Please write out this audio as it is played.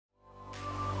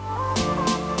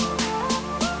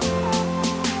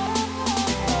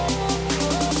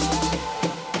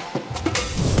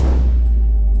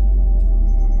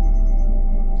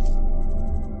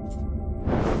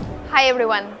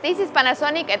everyone, this is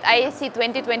Panasonic at ISE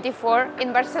 2024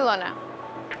 in Barcelona.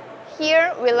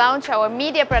 Here we launch our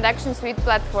Media Production Suite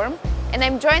platform and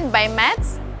I'm joined by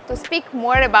Mats to speak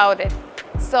more about it.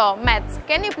 So Mats,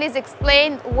 can you please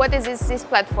explain what is this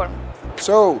platform?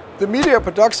 So the Media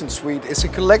Production Suite is a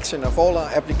collection of all our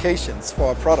applications for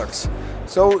our products.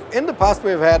 So in the past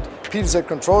we've had PTZ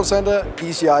Control Center,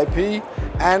 EasyIP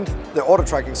and the auto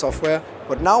tracking software,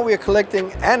 but now we are collecting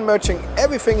and merging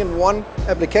everything in one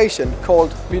application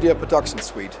called Media Production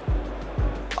Suite.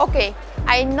 Okay,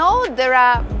 I know there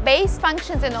are base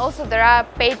functions and also there are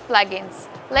paid plugins.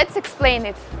 Let's explain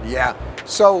it. Yeah,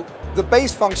 so the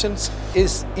base functions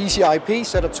is EasyIP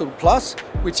Setup Tool Plus,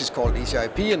 which is called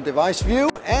EasyIP in Device View.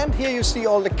 And here you see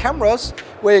all the cameras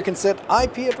where you can set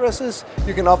IP addresses,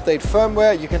 you can update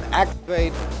firmware, you can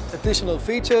activate additional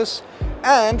features.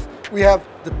 And we have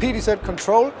the PTZ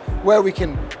Control where we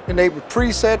can enable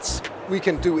presets, we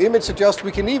can do image adjust,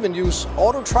 we can even use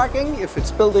auto tracking if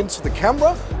it's built into the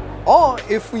camera or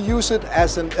if we use it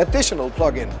as an additional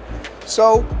plugin.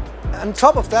 So on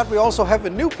top of that we also have a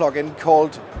new plugin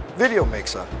called Video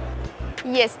Mixer.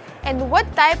 Yes, and what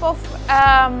type of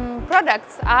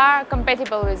products are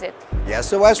compatible with it? Yeah,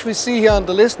 so as we see here on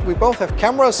the list, we both have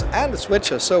cameras and a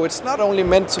switcher, so it's not only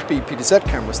meant to be PTZ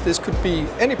cameras, this could be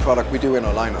any product we do in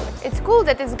our lineup. It's cool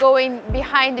that it's going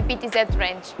behind the PTZ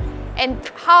range.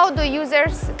 And how do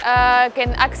users can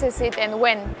access it and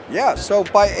when? Yeah, so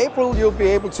by April you'll be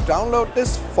able to download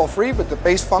this for free with the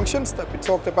base functions that we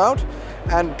talked about.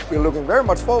 And we're looking very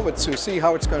much forward to see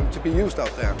how it's going to be used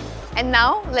out there. And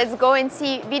now let's go and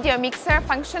see Video Mixer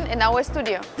function in our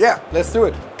studio. Yeah, let's do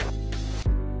it.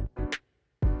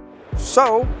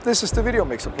 So this is the Video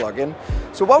Mixer plugin.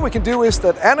 So what we can do is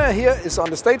that Anna here is on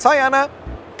the stage. Hi Anna!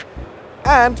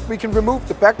 And we can remove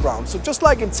the background. So just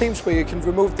like in Teams where you can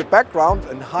remove the background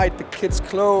and hide the kids'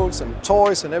 clothes and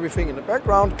toys and everything in the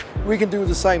background, we can do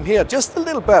the same here, just a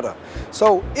little better.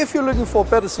 So if you're looking for a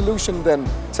better solution than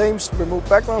Teams remove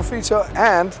background feature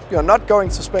and you're not going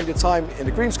to spend your time in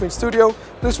the green screen studio,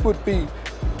 this would be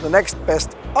the next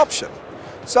best option.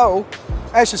 So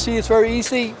as you see, it's very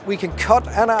easy. We can cut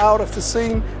Anna out of the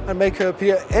scene and make her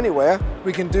appear anywhere.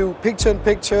 We can do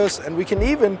picture-in-pictures and we can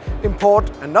even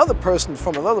import another person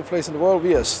from another place in the world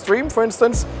via stream, for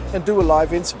instance, and do a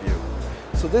live interview.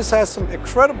 So this has some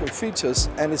incredible features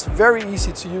and it's very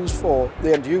easy to use for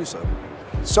the end user.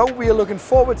 So we are looking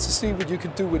forward to see what you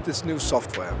can do with this new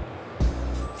software.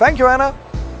 Thank you, Anna.